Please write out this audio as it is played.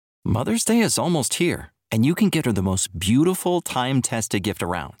Mother's Day is almost here, and you can get her the most beautiful time-tested gift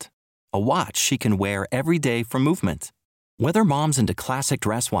around. A watch she can wear every day from Movement. Whether mom's into classic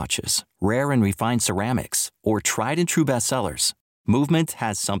dress watches, rare and refined ceramics, or tried and true bestsellers, Movement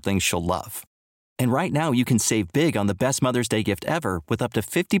has something she'll love. And right now you can save big on the best Mother's Day gift ever with up to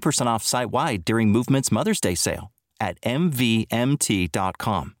 50% off site-wide during Movement's Mother's Day sale at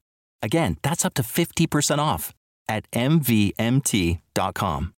MVMT.com. Again, that's up to 50% off at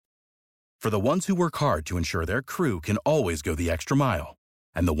MVMT.com. For the ones who work hard to ensure their crew can always go the extra mile,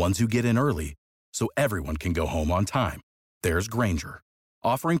 and the ones who get in early so everyone can go home on time, there's Grainger,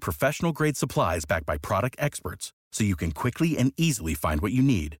 offering professional-grade supplies backed by product experts so you can quickly and easily find what you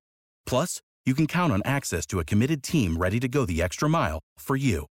need. Plus, you can count on access to a committed team ready to go the extra mile for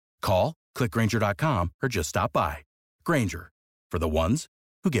you. Call, click Grainger.com, or just stop by. Grainger, for the ones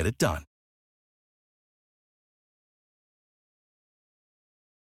who get it done.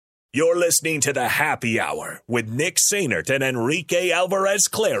 You're listening to The Happy Hour with Nick Sainert and Enrique Alvarez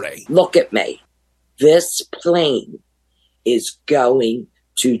Clary. Look at me. This plane is going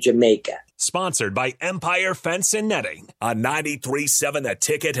to Jamaica. Sponsored by Empire Fence and Netting on 93.7 The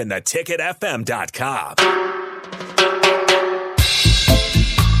Ticket and theticketfm.com.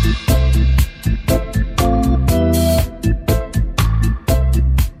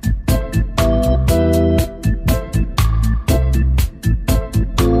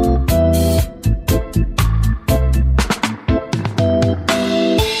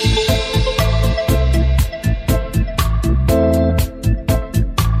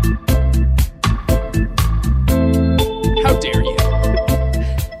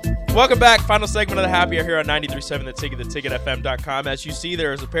 Welcome back. Final segment of the Happy Hour here on 93.7 The Ticket, theticketfm.com. As you see,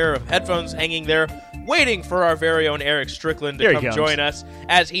 there is a pair of headphones hanging there, waiting for our very own Eric Strickland to come join us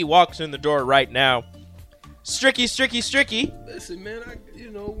as he walks in the door right now. Stricky. Listen, man,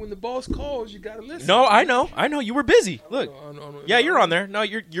 when the boss calls, you gotta listen. No, I know. You were busy. Look. Yeah, you're on there. No,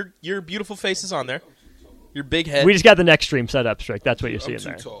 your beautiful face is on there. Your big head. We just got the next stream set up, Strick. That's what you're seeing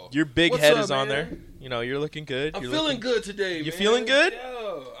there. Tall. Your big head is on there. You're looking good. I'm feeling good today, man. You feeling good?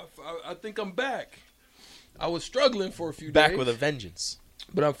 Yeah. I think I'm back. I was struggling for a few days. Back with a vengeance.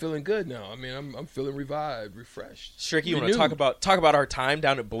 But I'm feeling good now. I mean, I'm feeling revived, refreshed. Stricky, you want to talk about our time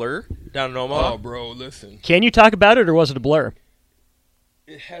down at Blur, down in Omaha? Oh, bro, listen. Can you talk about it, or was it a blur?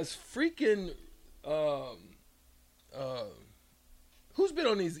 It has freaking who's been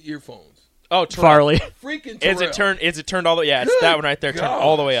on these earphones? Oh, Terrell. Farley. Freaking Terrell. Is it turned all the way? Yeah, it's that one right there. Turned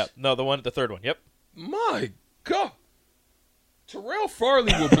all the way up. No, the third one. Yep. My God. Terrell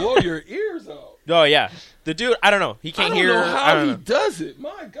Farley will blow your ears out. Oh, yeah. The dude, I don't know. He can't hear. I don't know how he does it.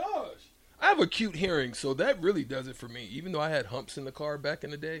 My gosh. I have acute hearing, so that really does it for me, even though I had humps in the car back in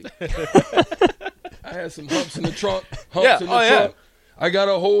the day. I had some humps in the trunk. Trunk. Yeah. I got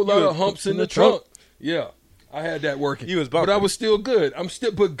a whole lot of humps in the trunk. Yeah. I had that working. He was bumping. But I was still good.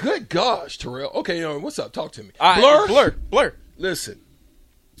 But good gosh, Terrell. Okay, what's up? Talk to me. Blur. Listen,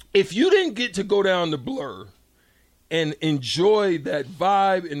 if you didn't get to go down to Blur and enjoy that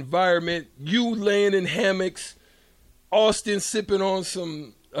vibe, environment, you laying in hammocks, Austin sipping on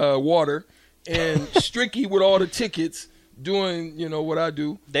some water, and Stricky with all the tickets doing, what I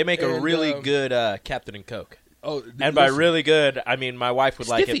do. They make a really good Captain and Coke. Oh, and by really good, I mean my wife would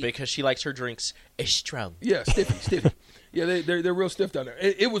like it because she likes her drinks strong. Yeah, stiffy. Yeah, they're real stiff down there.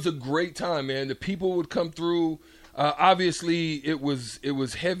 It was a great time, man. The people would come through. Obviously, it was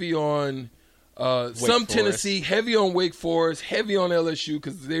heavy on some Tennessee, heavy on Wake Forest, heavy on LSU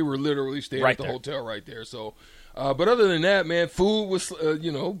because they were literally staying at the hotel right there. So, but other than that, man, food was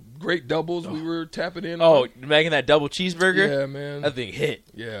great doubles. We were tapping in. Oh, making that double cheeseburger. Yeah, man, that thing hit.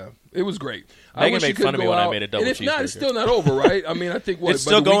 Yeah, it was great. Megan made fun of me when I made a double cheeseburger. And if not, it's still not over, right? I mean, I think it's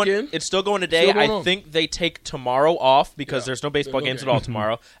still going. It's still going today. I think they take tomorrow off because there's no baseball games at all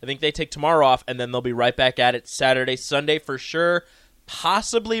tomorrow. I think they take tomorrow off, and then they'll be right back at it Saturday, Sunday for sure,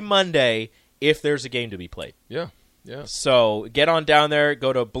 possibly Monday if there's a game to be played. Yeah. So get on down there.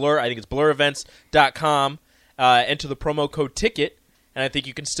 Go to Blur. I think it's blurevents.com. Enter the promo code TICKET, and I think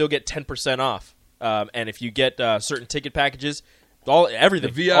you can still get 10% off. And if you get certain ticket packages.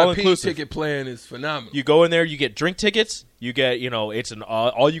 Everything. The VIP ticket plan is phenomenal. You go in there, you get drink tickets. You get, it's an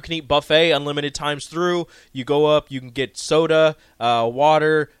all-you-can-eat buffet, unlimited times through. You go up, you can get soda,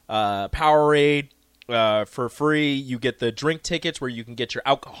 water, Powerade for free. You get the drink tickets where you can get your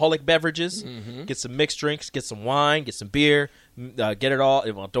alcoholic beverages, get some mixed drinks, get some wine, get some beer, get it all.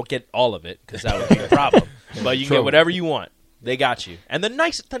 Well, don't get all of it because that would be a problem. But you can get whatever you want. They got you. And the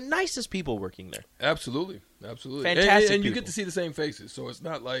nicest people working there. Absolutely. Fantastic and you get to see the same faces, so it's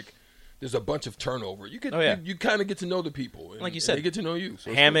not like, there's a bunch of turnover. You get you kind of get to know the people, and, like you said, they get to know you.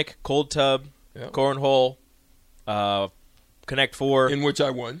 So hammock, cold tub, cornhole, Connect Four, in which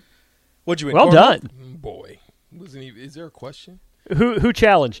I won. What'd you win? Well done, boy. Wasn't even? Is there a question? Who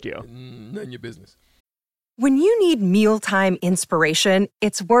challenged you? None of your business. When you need mealtime inspiration,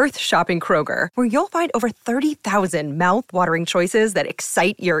 it's worth shopping Kroger, where you'll find over 30,000 mouth-watering choices that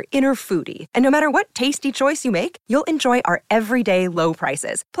excite your inner foodie. And no matter what tasty choice you make, you'll enjoy our everyday low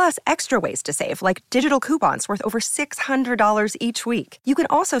prices, plus extra ways to save, like digital coupons worth over $600 each week. You can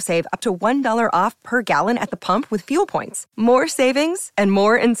also save up to $1 off per gallon at the pump with fuel points. More savings and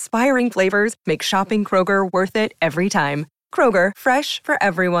more inspiring flavors make shopping Kroger worth it every time. Kroger, fresh for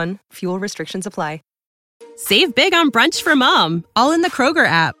everyone. Fuel restrictions apply. Save big on brunch for mom, all in the Kroger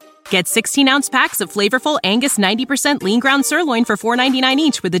app. Get 16-ounce packs of flavorful Angus 90% lean ground sirloin for $4.99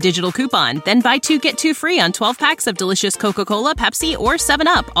 each with a digital coupon. Then buy 2, get 2 free on 12 packs of delicious Coca-Cola, Pepsi, or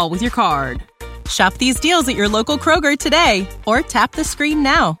 7-Up, all with your card. Shop these deals at your local Kroger today, or tap the screen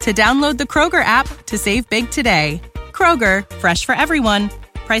now to download the Kroger app to save big today. Kroger, fresh for everyone.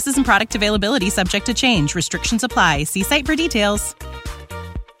 Prices and product availability subject to change. Restrictions apply. See site for details.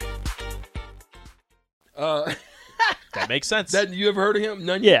 That makes sense. You ever heard of him?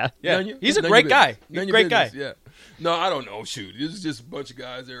 None. Yeah. None, He's a great guy. Great guy. Yeah. No, I don't know. Shoot, this is just a bunch of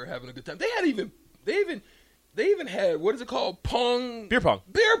guys that are having a good time. They even had, what is it called? Pong. Beer pong.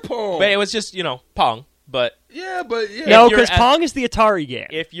 Beer pong. But it was just pong. But yeah. No, because Pong is the Atari game.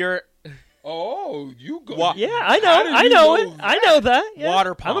 If you're you go. Yeah, I know it. I know that. Yeah.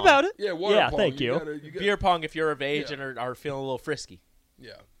 Water pong. I'm about it. Yeah, water pong. Thank you. Beer pong if you're of age and are feeling a little frisky.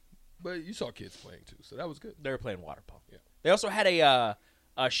 Yeah. But you saw kids playing too, so that was good. They were playing water pong. Yeah. They also had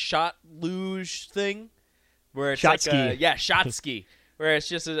a shot luge thing where it's shot like ski. Shot ski, where it's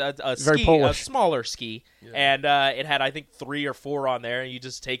just a Very ski, Polish. a smaller ski, and it had I think 3 or 4 on there, and you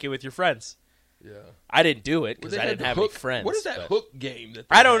just take it with your friends. Yeah. I didn't do it because I didn't have any friends. What is that hook game?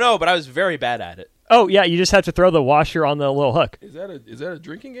 I don't know, but I was very bad at it. Oh yeah, you just have to throw the washer on the little hook. Is that a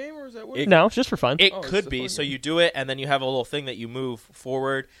drinking game or is that what? No, it's just for fun. It could be. So you do it, and then you have a little thing that you move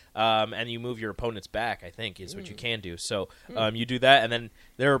forward, and you move your opponent's back. I think is what you can do. So you do that, and then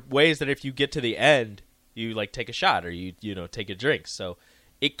there are ways that if you get to the end, you like take a shot or you take a drink. So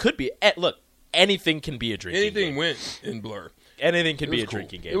it could be. Look, anything can be a drinking. Anything game. went in Blur. Anything can be a cool.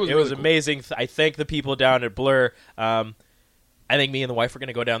 drinking game. It was really cool. amazing. I thank the people down at Blur. I think me and the wife are going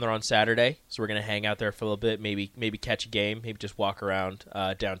to go down there on Saturday, so we're going to hang out there for a little bit, maybe catch a game, maybe just walk around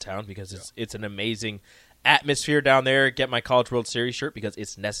downtown because it's an amazing atmosphere down there. Get my College World Series shirt because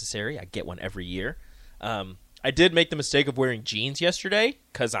it's necessary. I get one every year. I did make the mistake of wearing jeans yesterday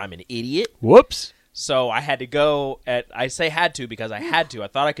because I'm an idiot. Whoops. So I had to go I say had to because I had to. I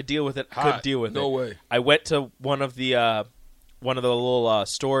thought I could deal with it. Couldn't deal with it. No way. I went to one of the little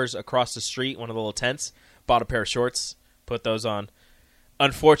stores across the street, one of the little tents, bought a pair of shorts, put those on.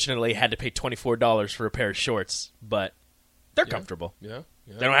 Unfortunately, had to pay $24 for a pair of shorts, but they're comfortable. Yeah.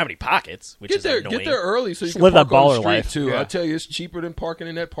 They don't have any pockets, which is annoying. Get there early so you can live park that on the baller street life. too. Yeah. I tell you, it's cheaper than parking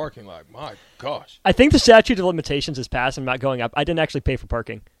in that parking lot. My gosh. I think the statute of limitations is passed. I'm not going up. I didn't actually pay for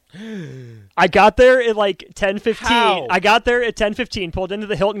parking. I got there at like 10:15. How? I got there at 10:15, pulled into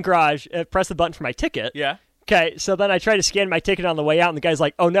the Hilton garage, pressed the button for my ticket. Yeah. Okay, so then I tried to scan my ticket on the way out, and the guy's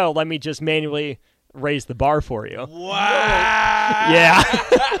like, "Oh no, let me just manually raise the bar for you." Wow. Yeah.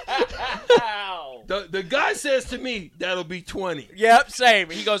 The guy says to me, "That'll be 20." Yep, same.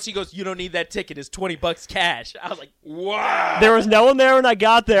 He goes, "You don't need that ticket. It's $20 cash." I was like, "Wow." There was no one there when I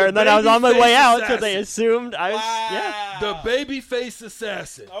got there, and then I was on my way out, so they assassin. assumed I was. Wow. Yeah. The baby-faced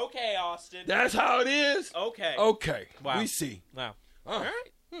assassin. "Okay, Austin." That's how it is? Okay. Okay. Wow. We see. Wow. All All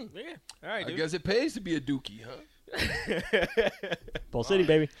right. Yeah. All right, I dude. guess it pays to be a dookie, huh? Bull City,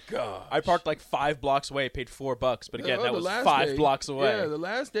 baby. God. I parked like 5 blocks away, paid $4, but again, that the was last 5 day- blocks away. Yeah, the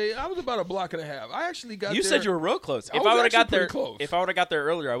last day, I was about a block and a half. I actually got You there. said you were real close. I If was I would have actually got there, pretty close. if I would have got there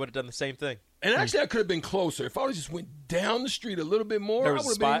earlier, I would have done the same thing. And actually, I could have been closer. If I would have just went down the street a little bit more, There I was a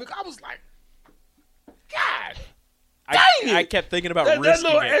would have been. spot? I was like, God. I kept thinking about That risking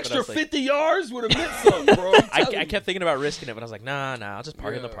little it. But I extra was like, 50 yards would have meant something, bro. I'm telling I you. kept thinking about risking it, but I was like, nah, I'll just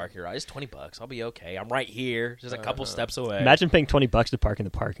park in the Yeah. parking garage. It's $20. I'll be okay. I'm right here, just a couple steps away. Imagine paying $20 to park in the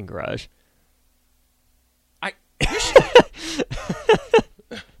parking garage.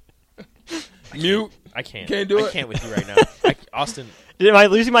 Mute. I can't. Can't do I it? can't with you right now. Austin, Am I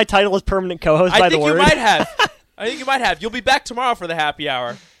losing my title as permanent co-host by I the think word? you might have. I think you might have. You'll be back tomorrow for the happy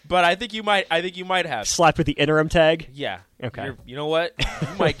hour, but I think you might have. Slap with the interim tag. Yeah. Okay. You know what?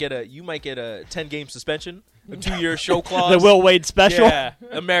 You might get a 10-game suspension, a 2-year show clause. The Will Wade special. Yeah,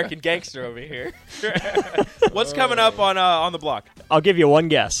 American Gangster over here. What's coming up on the block? I'll give you one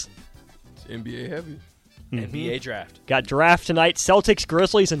guess. NBA heavy. NBA draft. Got draft tonight. Celtics,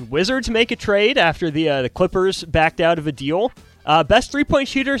 Grizzlies, and Wizards make a trade after the Clippers backed out of a deal. Best three-point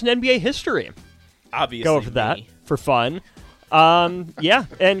shooters in NBA history. Obviously, go over that for fun. Yeah,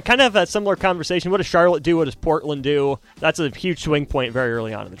 and kind of a similar conversation. What does Charlotte do? What does Portland do? That's a huge swing point very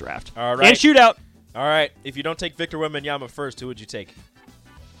early on in the draft. All right. And shootout. All right. If you don't take Victor Wembanyama first, who would you take?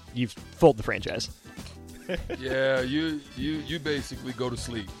 You've fooled the franchise. Yeah, you basically go to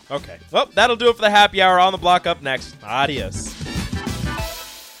sleep. Okay. Well, that'll do it for the happy hour. On the block up next. Adios.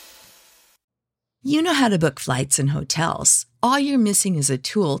 You know how to book flights and hotels. All you're missing is a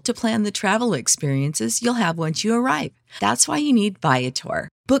tool to plan the travel experiences you'll have once you arrive. That's why you need Viator.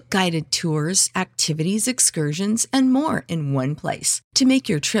 Book guided tours, activities, excursions, and more in one place to make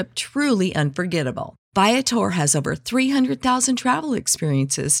your trip truly unforgettable. Viator has over 300,000 travel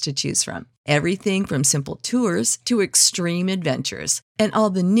experiences to choose from. Everything from simple tours to extreme adventures and all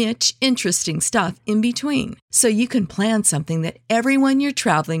the niche, interesting stuff in between. So you can plan something that everyone you're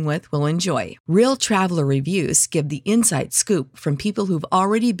traveling with will enjoy. Real traveler reviews give the inside scoop from people who've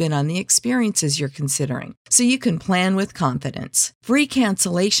already been on the experiences you're considering. So you can plan with confidence. Free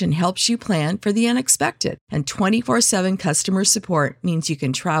cancellation helps you plan for the unexpected. And 24/7 customer support means you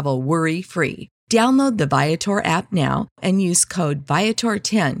can travel worry-free. Download the Viator app now and use code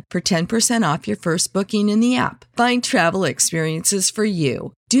Viator10 for 10% off your first booking in the app. Find travel experiences for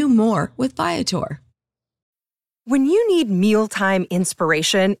you. Do more with Viator. When you need mealtime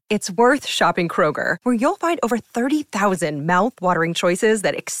inspiration, it's worth shopping Kroger, where you'll find over 30,000 mouth-watering choices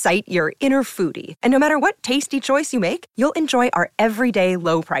that excite your inner foodie. And no matter what tasty choice you make, you'll enjoy our everyday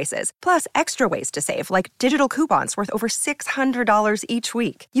low prices, plus extra ways to save, like digital coupons worth over $600 each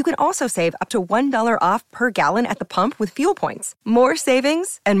week. You can also save up to $1 off per gallon at the pump with fuel points. More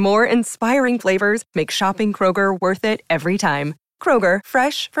savings and more inspiring flavors make shopping Kroger worth it every time. Kroger,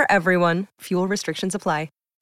 fresh for everyone. Fuel restrictions apply.